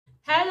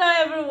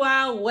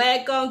everyone,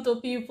 welcome to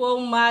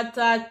People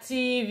Matter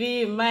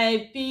TV,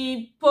 my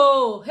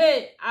people.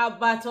 Hey,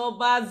 about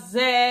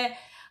Obazee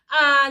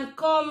and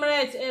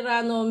comrade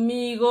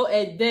Eranomigho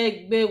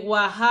Edegbe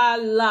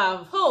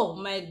wahala. Oh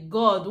my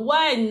God,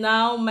 why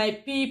now, my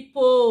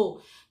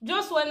people?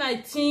 Just when I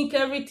think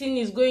everything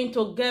is going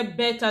to get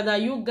better,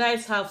 that you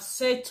guys have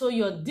settled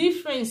your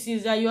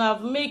differences, that you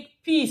have made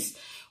peace,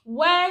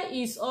 why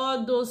is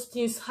all those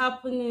things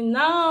happening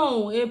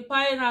now?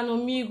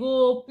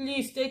 Eranomigho,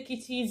 please take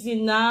it easy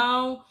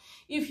now.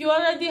 If you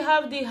already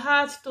have the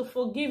heart to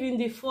forgive in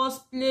the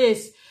first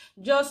place,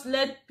 just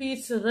let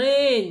peace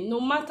reign.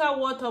 No matter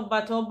what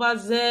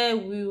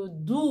Obazee will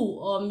do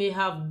or may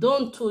have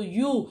done to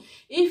you,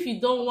 if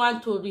you don't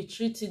want to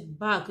retreat it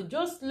back,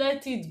 just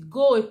let it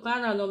go.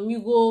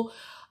 Eranomigho,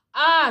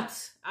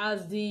 act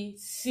as the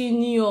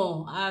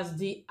senior, as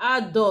the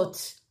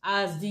adult,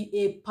 as the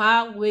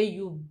epa where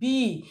you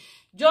be.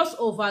 Just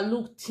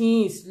overlook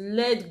things.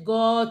 Let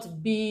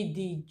God be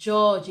the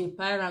judge.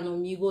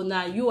 Eranomigho,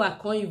 now you are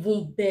can't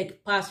even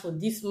beg pass for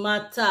this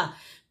matter.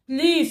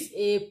 Please,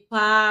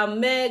 epa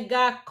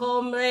mega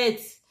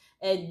comrade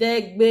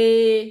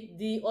Edegbe,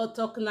 the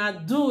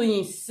otokna do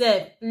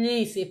himself.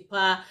 Please,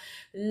 epa,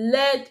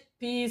 let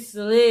peace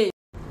reign.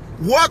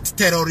 What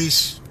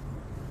terrorist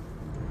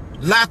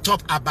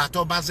laptop about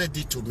Obazee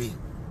did to me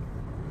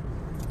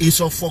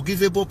is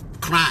unforgivable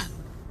crime.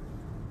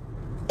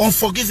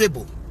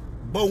 Unforgivable.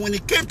 But when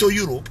it came to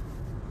Europe,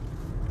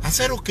 I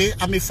said, okay,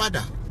 I'm a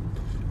father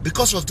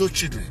because of those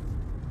children.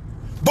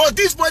 But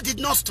this boy did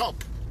not stop.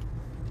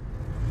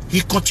 He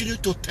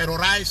continued to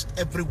terrorize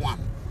everyone.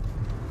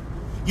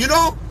 You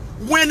know,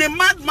 when a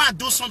madman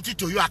does something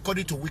to you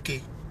according to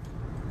Wiki,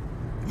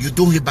 you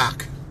do it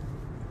back.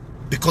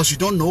 Because you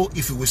don't know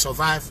if he will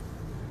survive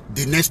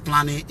the next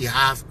planning he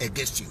have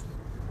against you.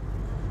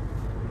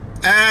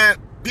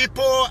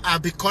 People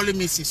have been calling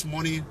me since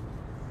morning.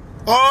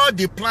 All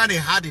the plan he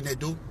had in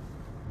Edo,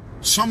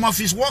 some of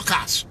his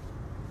workers,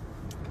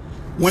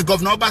 when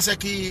Governor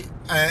Obazee,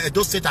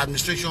 Edo State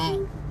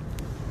Administration,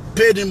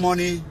 paid him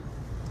money,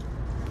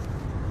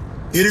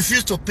 he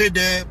refused to pay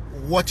them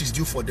what is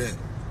due for them.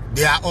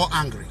 They are all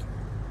angry.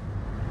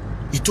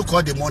 He took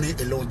all the money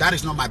alone. That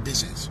is not my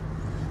business.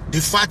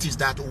 The fact is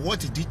that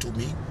what he did to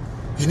me,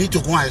 he need to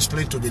go and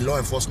explain to the law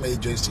enforcement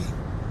agency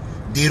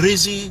the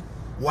reason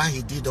why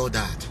he did all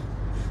that.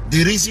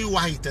 The reason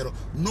why he terror.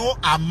 No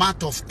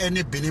amount of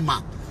any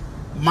benima.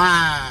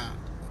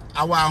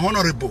 Our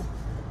honorable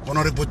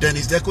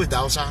Dennis Deko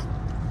Idausa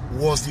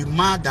was the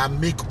man that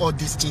make all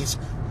these things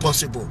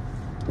possible.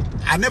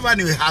 I never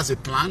knew he has a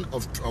plan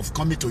of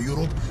coming to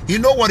Europe. He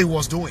know what he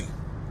was doing.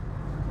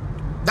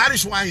 That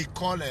is why he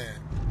called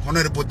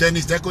Honorable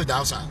Dennis Deko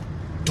Idausa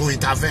to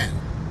intervene.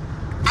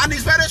 And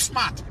he's very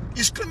smart.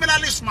 He's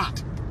criminally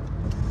smart.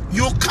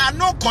 You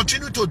cannot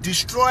continue to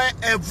destroy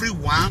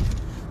everyone.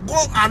 Go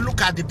and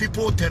look at the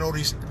people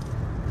terrorists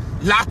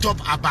laptop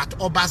about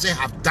Obazee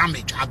have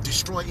damaged, have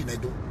destroyed in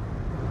Edo.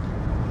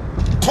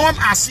 Come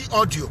and see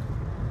audio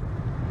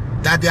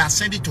that they are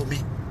sending to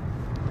me.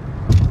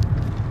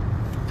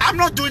 I'm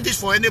not doing this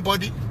for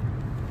anybody.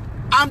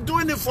 I'm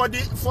doing it for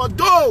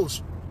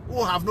those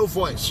who have no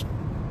voice.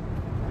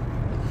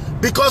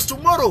 Because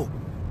tomorrow,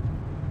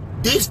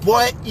 this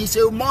boy is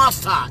a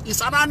monster.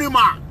 It's an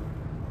animal.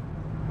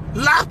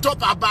 Laptop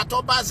about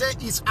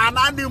Obazee is an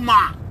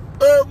animal.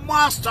 A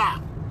monster.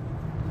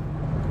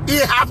 He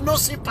have no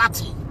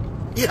sympathy.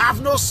 He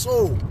have no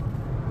soul.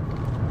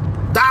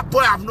 That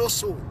boy have no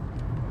soul.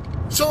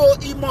 So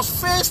he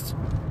must face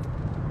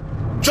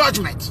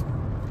judgment.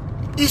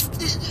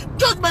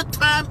 Judgment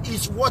time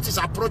is what is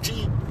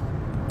approaching.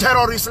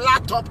 Terrorist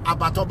laptop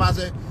about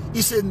Obazee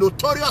is a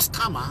notorious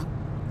scammer.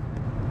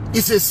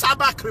 It's a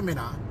cyber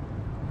criminal.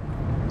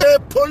 A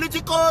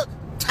political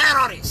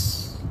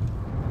terrorist.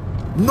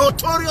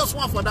 Notorious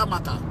one for that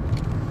matter.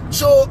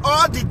 So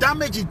all the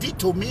damage he did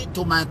to me,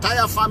 to my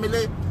entire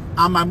family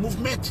and my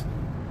movement,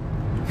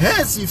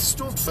 hence he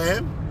stood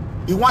firm.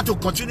 He want to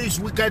continue his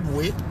wicked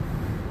way.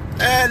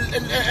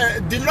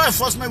 The law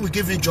enforcement will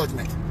give him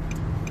judgment.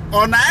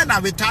 On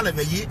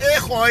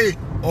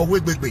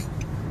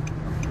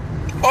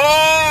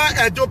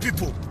all Edo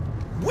people,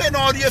 when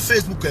all your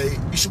Facebook,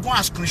 you should go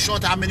and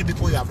screenshot how many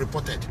people you have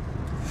reported.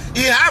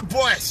 He have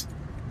boys,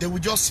 they will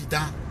just sit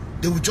down.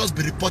 They will just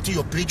be reporting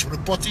your page,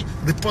 reporting.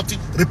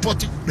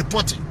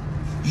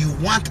 You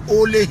want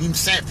only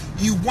himself.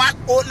 You want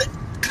only.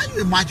 Can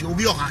you imagine?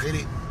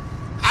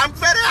 I'm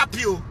very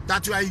happy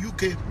that you are in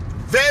UK.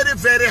 Very,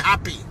 very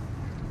happy.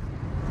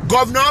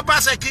 Governor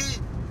Obazee,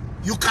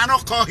 you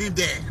cannot call him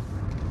there.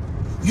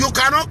 You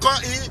cannot call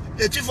him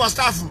the chief of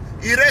staff.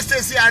 He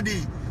rested at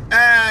the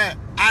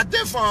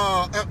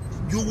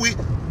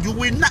you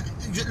will not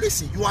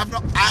listen. You have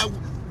not.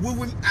 We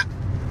will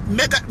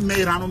make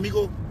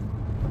Eranomigho.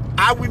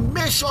 I will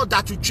make sure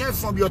that you change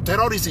from your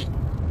terrorism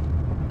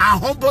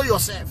and humble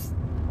yourself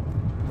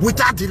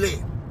without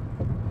delay.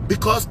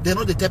 Because they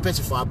know the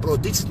temperature for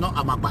abroad. This is not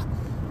Amagba.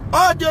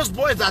 All those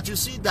boys that you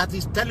see that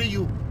is telling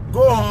you,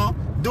 go on,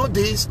 do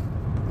this,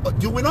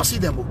 you will not see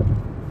them.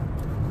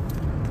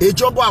 A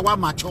job wa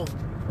macho.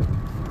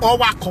 O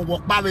wa kon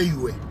work ba we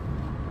you.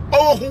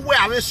 O hu we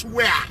awe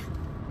swear.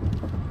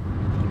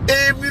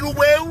 E mi nu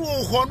we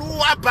wo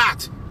honu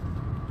abat.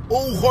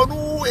 O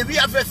honu e bi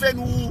afefe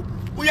nu.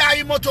 We are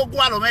imoto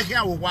gwa lo me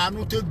kan wo wa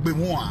nu te gbe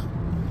mu a.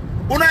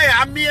 Una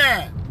ya mi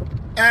a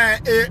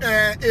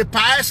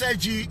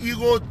PSG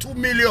ego 2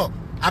 million,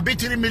 a bit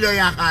 3 million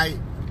ya high.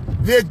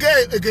 They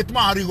get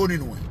my rigon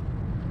in way.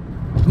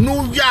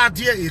 No ya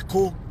dear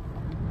eco.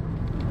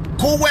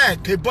 Go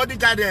work a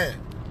bodyguard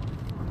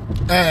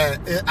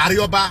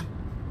Arioba.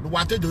 The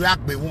water do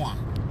yak be one.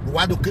 The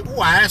water who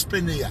I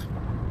explain here.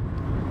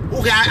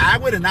 Okay, I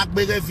will not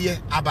beg of you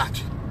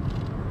about.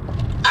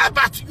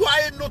 But you are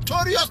a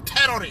notorious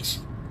terrorist.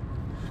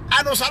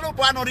 I know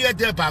Salopo no real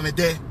there by me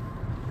there.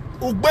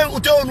 Ugbe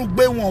utonu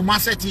gbe won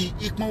maseti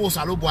ikpon wo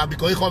Salopo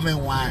because e come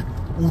wan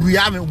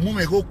uria me mu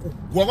me go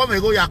gogo me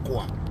go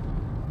yakwa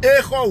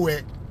e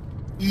khowe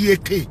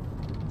iyeke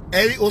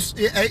e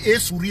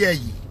suri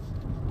eyi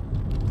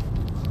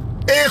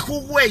e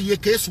khuwe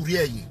iyeke suri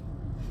eyi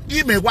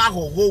ime wa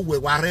gogo we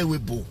warewe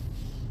bo.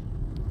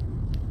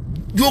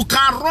 You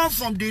can run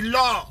from the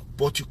law,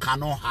 but you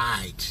cannot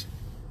hide.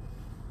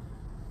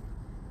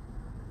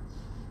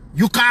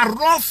 You can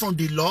run from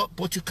the law,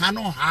 but you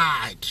cannot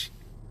hide.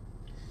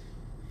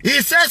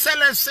 He says,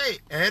 let's say,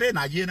 Ere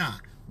na yena,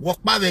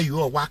 walk by where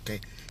you are working.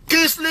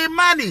 Kisly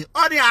money,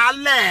 or the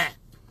ale,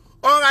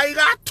 or I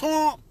got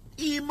to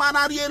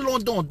Imanari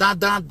London,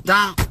 dan,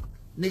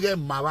 nigga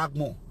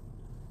Mawagmo.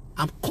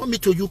 I'm coming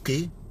to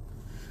UK.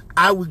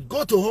 I will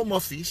go to Home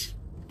Office.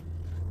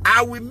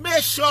 I will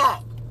make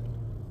sure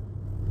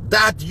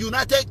that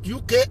United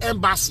UK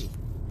Embassy,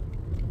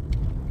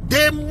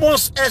 they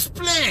must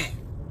explain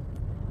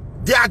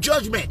their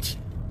judgment.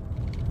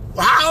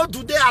 How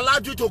do they allow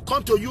you to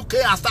come to UK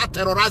and start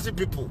terrorizing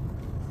people?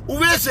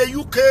 Who say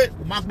UK?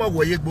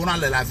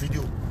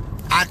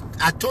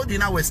 I told you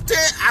now,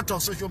 stay out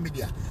of social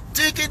media,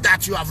 thinking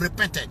that you have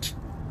repented.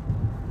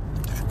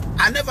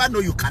 I never know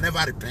you can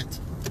never repent.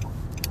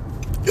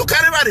 You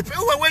can never repent.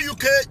 When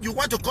UK, you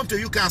want to come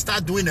to UK and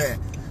start doing a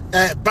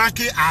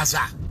banking as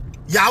a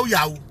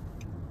yahoo.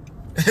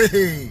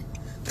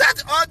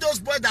 That all those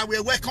boys that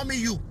were welcoming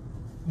you,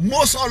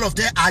 most all of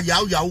them are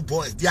yahoo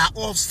boys. They are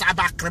all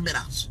cyber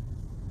criminals.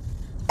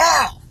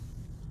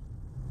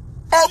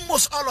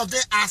 Almost all of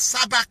them are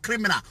cyber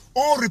criminals,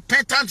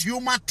 unrepentant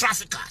human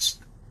traffickers.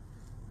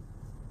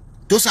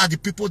 Those are the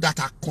people that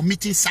are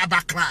committing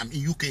cyber crime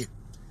in UK.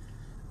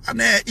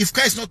 And if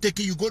care is not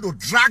taken, you go to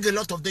drag a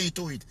lot of them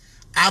into it.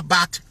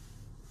 But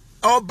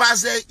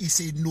Obazee is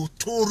a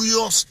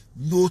notorious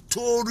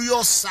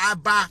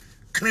cyber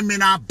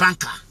criminal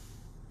banker.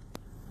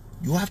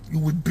 You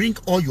will bring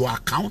all your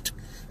account.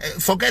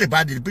 Forget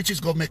about it. The British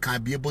government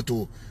can be able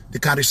to, they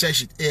can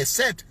research it.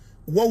 Except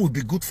what would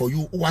be good for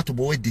you, what to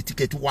buy the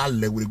ticket while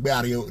we will be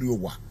area Rio.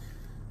 Who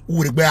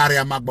will be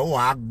area Magbo or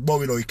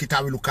Agbo or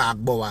Kita will look at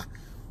Agboa.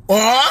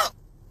 Or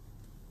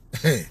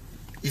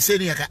he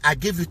said, I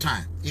give you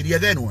time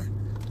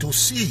to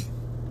see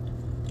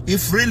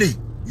if really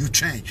you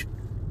change.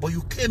 But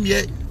you came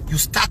here, you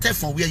started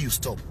from where you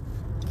stopped.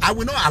 I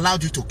will not allow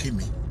you to kill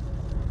me.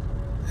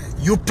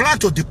 You plan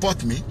to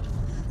deport me.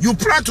 You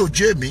plan to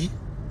jail me.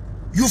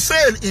 You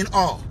fail in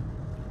all.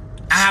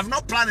 I have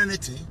not planned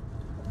anything,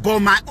 but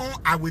my own,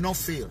 I will not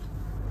fail.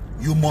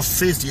 You must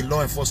face the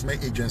law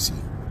enforcement agency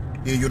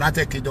in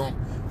United Kingdom.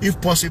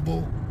 If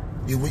possible,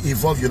 it will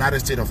involve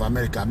United States of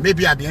America.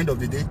 Maybe at the end of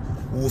the day,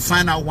 we will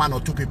find out 1 or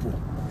 2 people.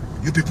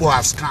 You people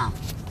are scammed.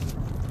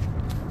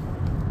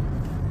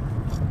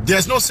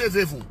 There's no safe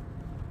haven.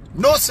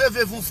 No safe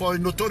haven for a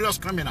notorious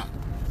criminal.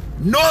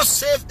 No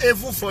safe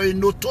haven for a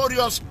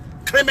notorious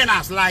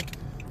criminals like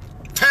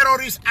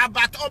terrorists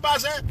Abat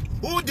Obazee,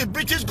 who the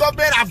British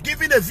government have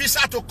given a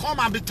visa to come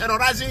and be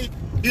terrorizing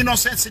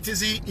innocent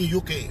citizens in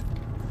UK.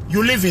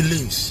 You live in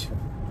Leeds,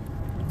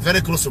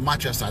 very close to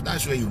Manchester.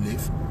 That's where you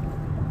live.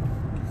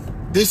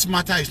 This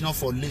matter is not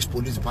for Leeds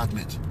Police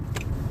Department.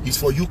 It's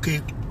for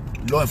UK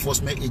Law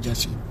Enforcement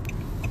Agency.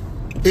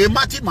 A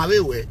matter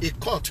mawe a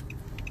court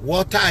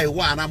water a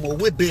one am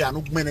we be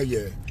an many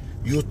year.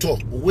 You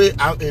talk we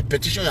a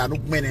petition an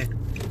many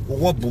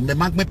what me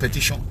magme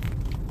petition.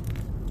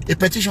 A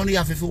petition you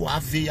have if you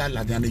have via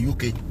la than the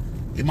UK.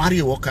 You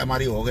marry worker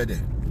marry already.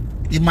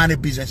 You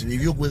manage business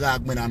if you go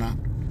agmenana.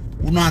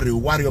 Una re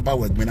worry about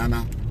work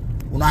menana.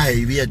 Una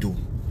heavy do.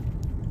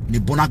 Ni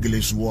bona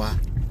gelesua.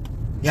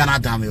 Yana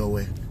dame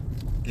owe.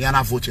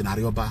 Yana vote na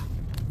rioba.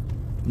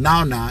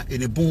 Now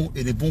in a boom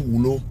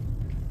wulo.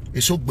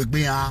 It's so big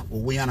ya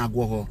or we yana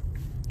go.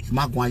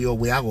 Magwan your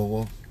way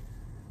ago.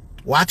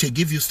 What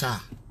give you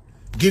star?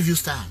 Give you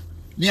star.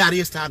 Ni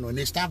are star no,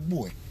 ni star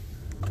boy.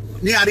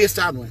 Ni are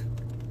star no.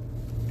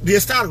 The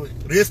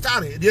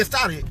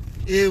star.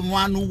 E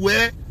one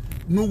way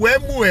no we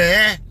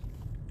mue.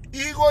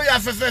 Igo ya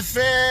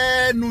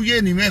fe nu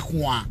ye ni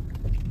mekwa.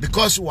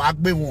 Because we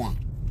agbe one.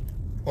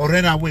 Or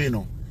run away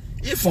no.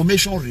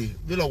 Information re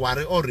will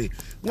worry or re.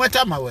 What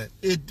time away?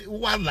 It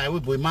one like we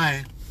boy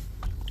mine.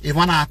 If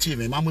one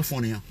active, my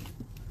phone here.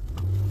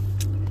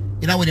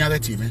 You know when you have a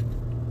TV,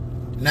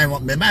 Na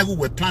me ma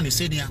we plan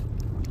senior.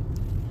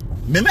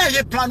 Me ma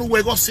ye plan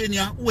we go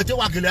senior. We te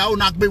wa gele a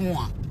na gbe mu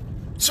a.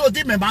 So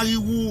di me ma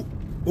wu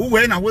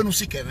we na we no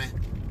sikeme.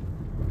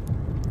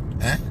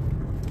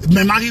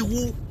 Me ma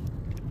wu.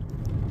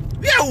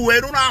 We a we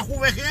no na hu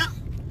we here.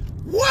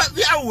 What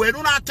we are we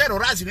no na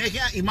terrorize me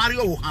here. I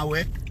Mario wo ha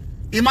we.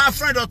 I my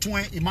friend or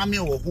twin. I ma me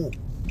wo ho.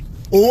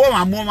 Oh,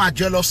 my mama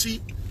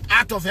jealousy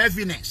out of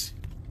heaviness.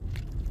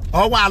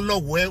 Oh, I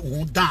love where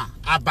who down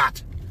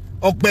about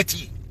or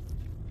Betty.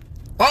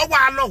 Oh,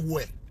 I love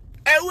where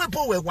every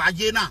boy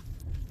wajena.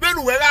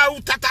 When we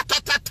are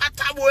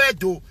tata where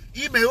do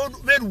email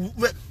when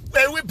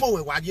every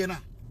boy wajena.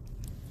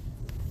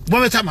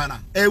 Momentamana,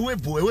 every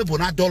boy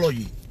not dollar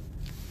ye.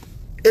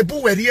 A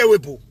boy where the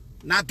ebo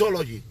not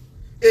dollar ye.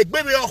 A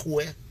baby or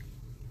where.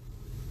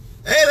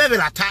 A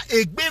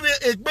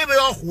baby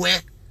or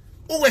where.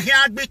 Who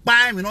here big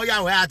time, you know, you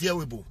are here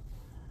with you.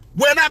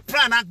 When I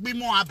plan to be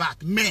more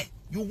about me,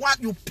 you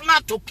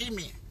plan to kill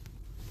me.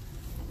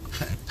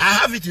 I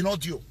have it in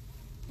audio.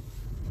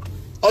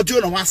 Audio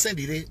no one send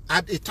it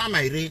at a time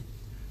I read,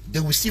 they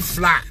will see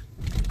fly.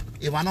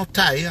 If I not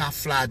tie, I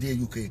fly the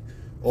UK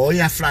or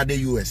you fly the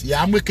US.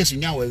 Yeah, I'm making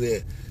now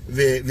the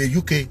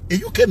UK.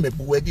 The UK me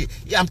ready.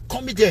 Yeah, I'm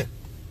coming there.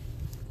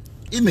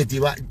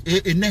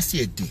 Immediately, next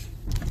year day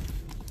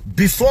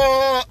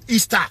before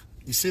Easter,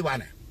 you see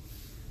one.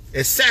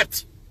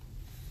 Except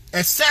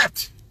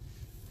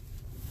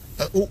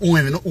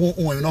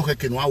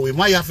we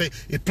might have a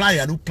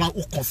plan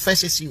who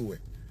confesses you.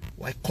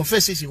 Why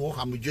confesses you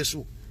how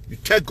Jesus? You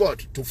tell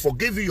God to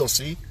forgive you your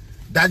sin,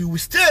 that you will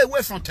stay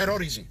away from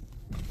terrorism.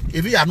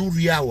 If you are no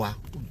real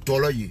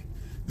dollar ye,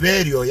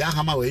 very or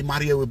Yahama way,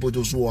 Maria with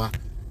Bodozua,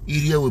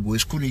 Iria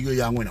with school you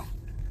young winner.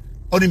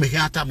 Only me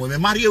here time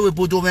when Maria with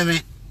Bodo me.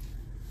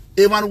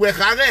 Even we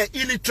are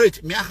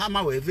illiterate, me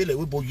Hama with Villa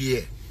with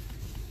Boye.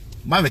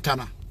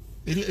 Mametana.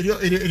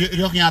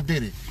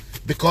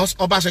 Because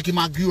Obazee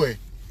Mague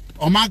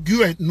or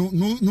Mague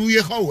no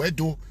ye how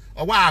do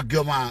or why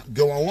go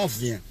off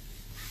there.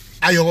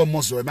 I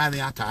almost were my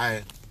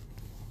attire.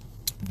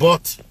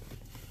 But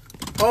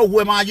oh,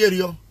 where my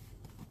year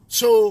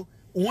so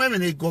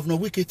when a governor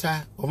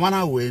Wikita or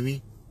Mana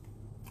Wemi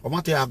or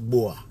Mate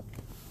Agboa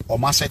or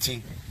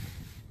Massetting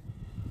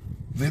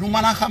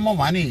Verumana Hamo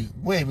money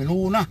where we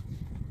know na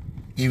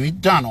if we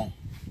done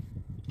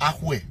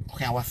halfway,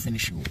 okay, I will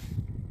finish you.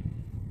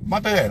 My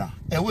brother,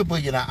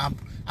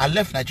 I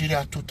left Nigeria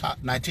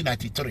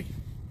 1993.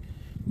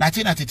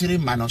 1993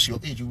 minus your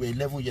age, you were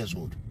 11 years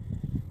old.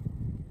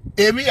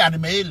 Emi and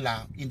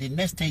Meila in the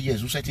next 10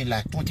 years, you setting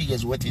like 20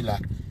 years waiting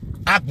like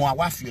Agmo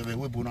Wafi of a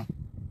Webuna.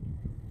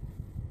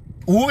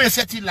 Who is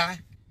setting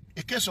like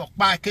a case of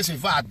buy case of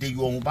va de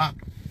Yomba,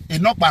 a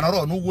knock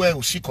banner no way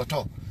or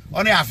shikoto.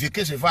 Only have your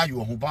case of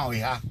value on Huba we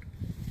have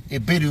a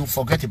bid you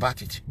forget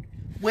about it.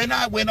 When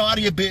I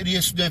a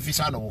bid student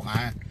visa no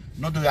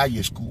not do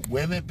I school.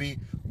 Where maybe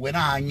when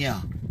I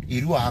near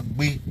Iru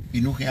Agbe,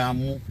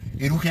 Inuhiamu,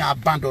 Iruhian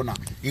abandona,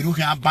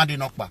 Iruhian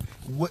abandonokba,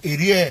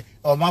 Irie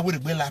or my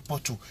would be like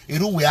Porto,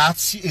 Iru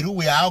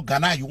we are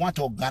organized. You want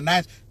to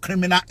organize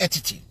criminal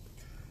entity.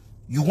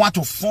 You want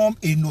to form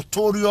a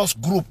notorious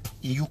group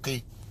in UK.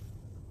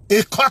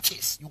 A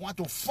cultist. You want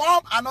to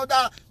form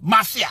another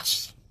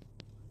mafias.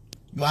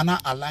 You are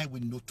not aligned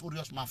with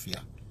notorious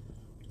mafia.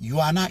 You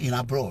are not in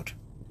abroad.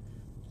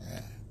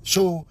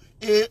 So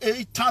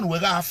a town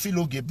where I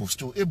feel able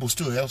to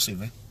else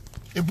even.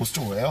 Able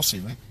to else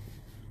even.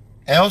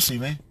 Else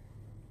even.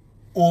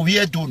 Oh,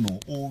 we don't know.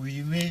 Oh,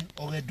 we may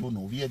or don't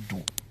know. We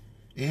do.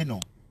 You know.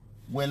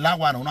 Well, that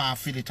one on our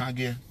feel it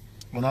again.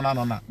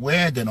 No.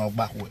 Where then or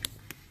back way?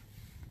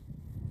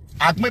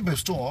 I'd maybe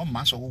store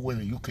mass of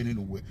where you can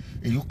away.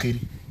 You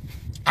carry.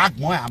 Add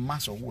more a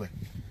mass of where.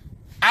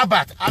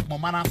 Abat add more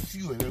man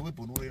few a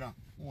weapon.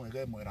 Oh,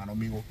 again,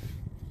 Eranomigho.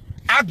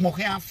 Add more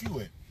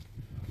few.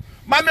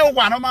 Mamma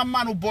one of my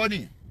man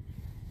body.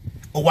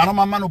 Oh, one of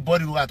my man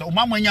body. Oh,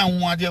 Mamma young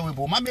one dear with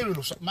Mamma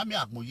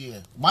Agmo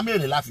year. Mamma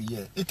laugh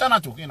here. It turned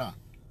out to Kina.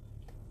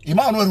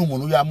 Imano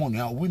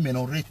Munuya, women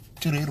or rich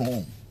to their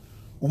home.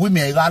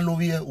 Women are low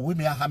here,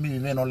 women are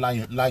having men or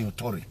lion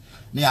Tory.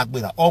 Near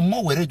Agbera, or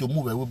more ready to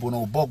move away with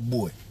no bog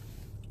boy.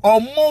 Or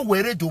more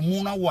ready to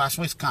Muna was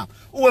West Camp.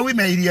 Oh, we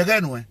may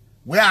again.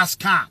 Where are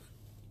scam?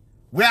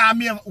 Where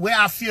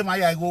I fear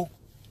my go?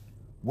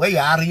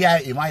 Where are you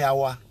in my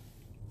hour?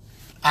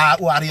 Ah,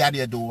 what are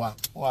you doing?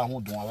 Oh, I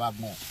won't do a lot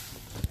more.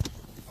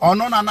 Oh,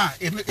 no.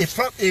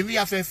 If we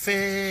have a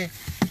fair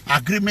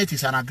agreement,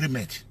 is an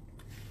agreement.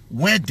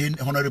 When the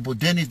Honorable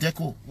Dennis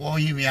Deco, or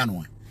him,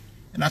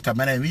 and after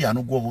many, we are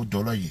no go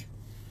dollar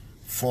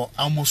for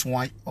almost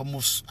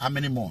how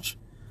many months?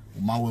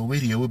 Umawe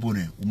weri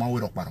ewebone, umawe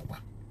rokparokpa.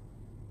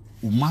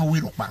 Umawe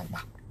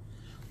rokparokpa.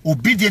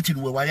 Obedient to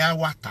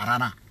wayawa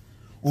tarana.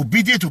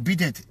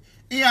 Obedient.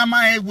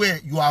 Iyama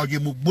ewe you are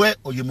yemugwe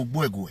or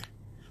yemugwe go.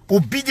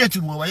 Obedient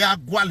to waya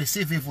gwale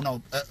save even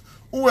now.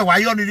 Uwe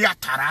wayo ni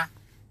tara.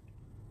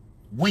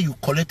 When you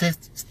collected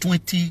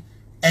 20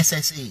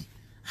 SSA,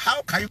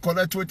 how can you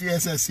collect 20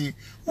 SSA?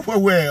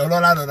 Uwe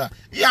olola.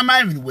 Iyama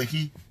even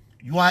wehi.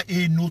 You are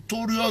a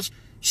notorious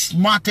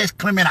smartest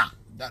criminal.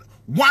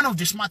 One of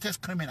the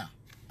smartest criminal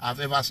I've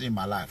ever seen in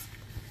my life.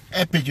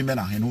 Where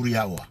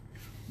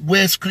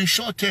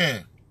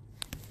screenshot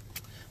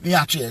we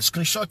actually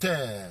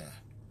screenshot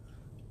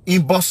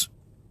inbox.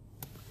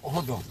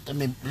 Hold on,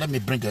 let me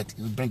bring it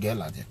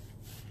lad.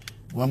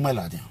 One more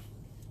lad.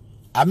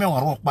 I may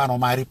want to on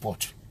my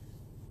report.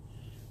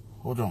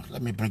 Hold on,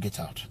 let me bring it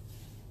out.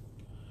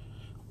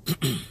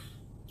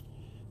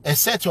 A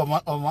set of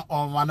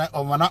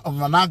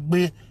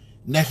Managbe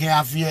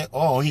Nehiavie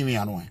or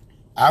Himiano.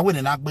 I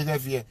wouldn't not be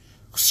there.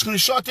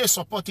 Screenshot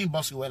supporting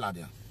boss well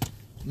there.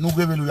 No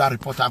way will you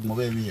report out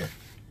more here.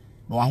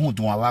 No, I won't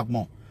do a wag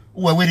more.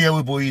 Who are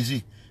very boy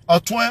easy. Or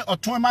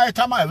 20 my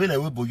time I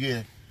will boy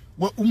here.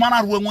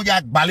 Umana will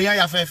yak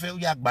Balia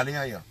Fefe, yak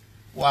Balia.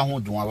 Who I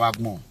won't do a wag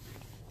more.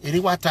 It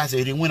is what I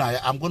say when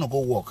I'm going to go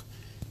walk.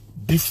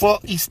 Before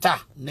Easter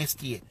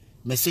next year,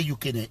 me say you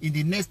can in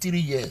the next 3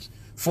 years,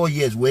 4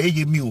 years, where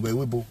you mew,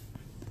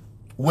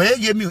 where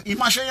you mew,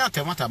 imagine your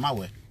tomato my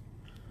way.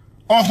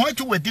 Or how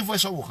to a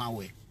difference of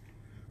way.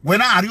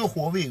 When I are you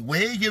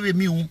where you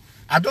mew,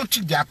 I don't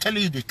think they are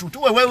telling you the truth.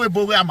 Where we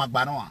boy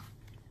Amagbanoa.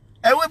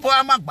 Ewe boy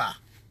Amagba.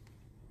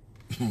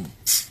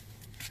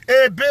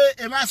 Ebe,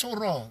 a mass or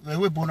raw, where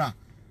we bona.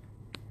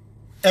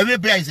 Every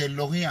bear is a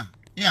logia.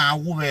 Yeah,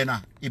 woman,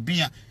 a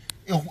beer.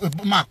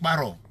 Mark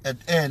Barrow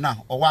at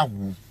now or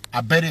Wawu,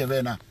 a berry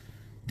evena.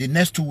 The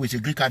next 2 weeks, a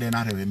Greek card and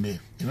I have a mail.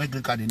 A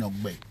Greek card in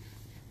Ogbe.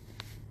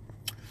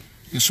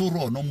 It's so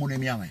raw, no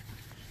money.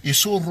 It's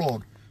so raw.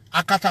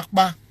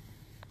 Akatakba,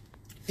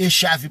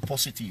 HIV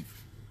positive.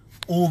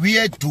 Oh,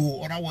 we do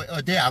on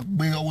our day,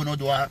 we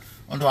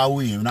on our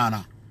way,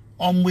 Nana.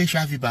 On which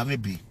HIV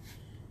baby.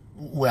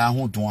 Where I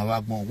won't do a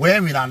lot more.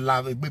 Where we don't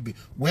love a baby.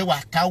 Where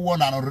was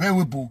Tawan and a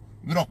rewibu.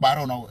 We don't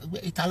baron.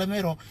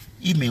 Italemero,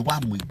 he may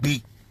one with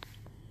be.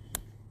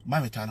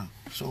 Mamitana.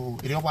 So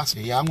it was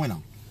a young winner.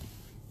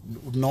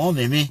 No,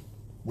 me,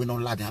 we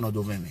don't like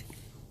another me.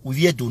 We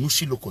yet do no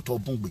see look at all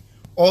bumby.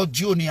 All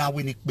junior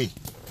winning be.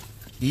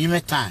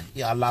 Even time,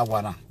 ya la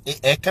wana.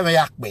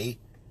 Ekemayak bay.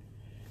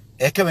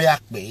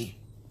 Ekemayak bay.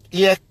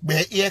 Ek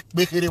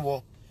be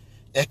hero.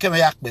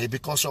 Ekemayak bay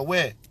because of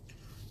where.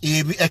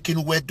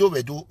 Ekin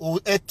wedo o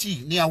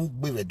eti ni awu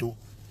gbe wedo.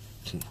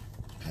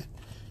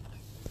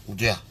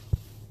 Udia.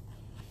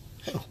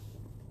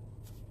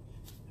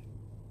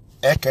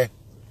 Eke.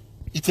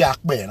 Iti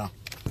akbe na.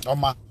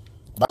 Oma.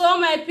 So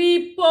my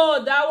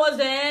people, that was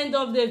the end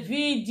of the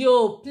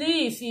video.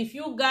 Please, if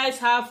you guys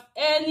have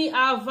any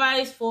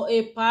advice for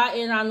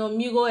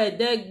Eranomigho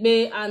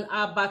Edegbe and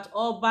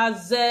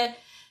Obazee,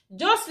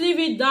 just leave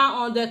it down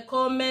on the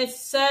comment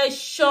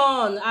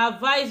section.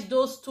 Advise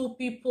those 2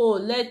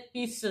 people. Let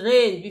peace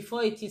reign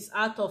before it is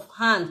out of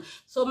hand.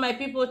 So my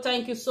people,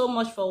 thank you so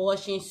much for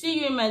watching.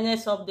 See you in my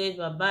next update.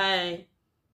 Bye-bye.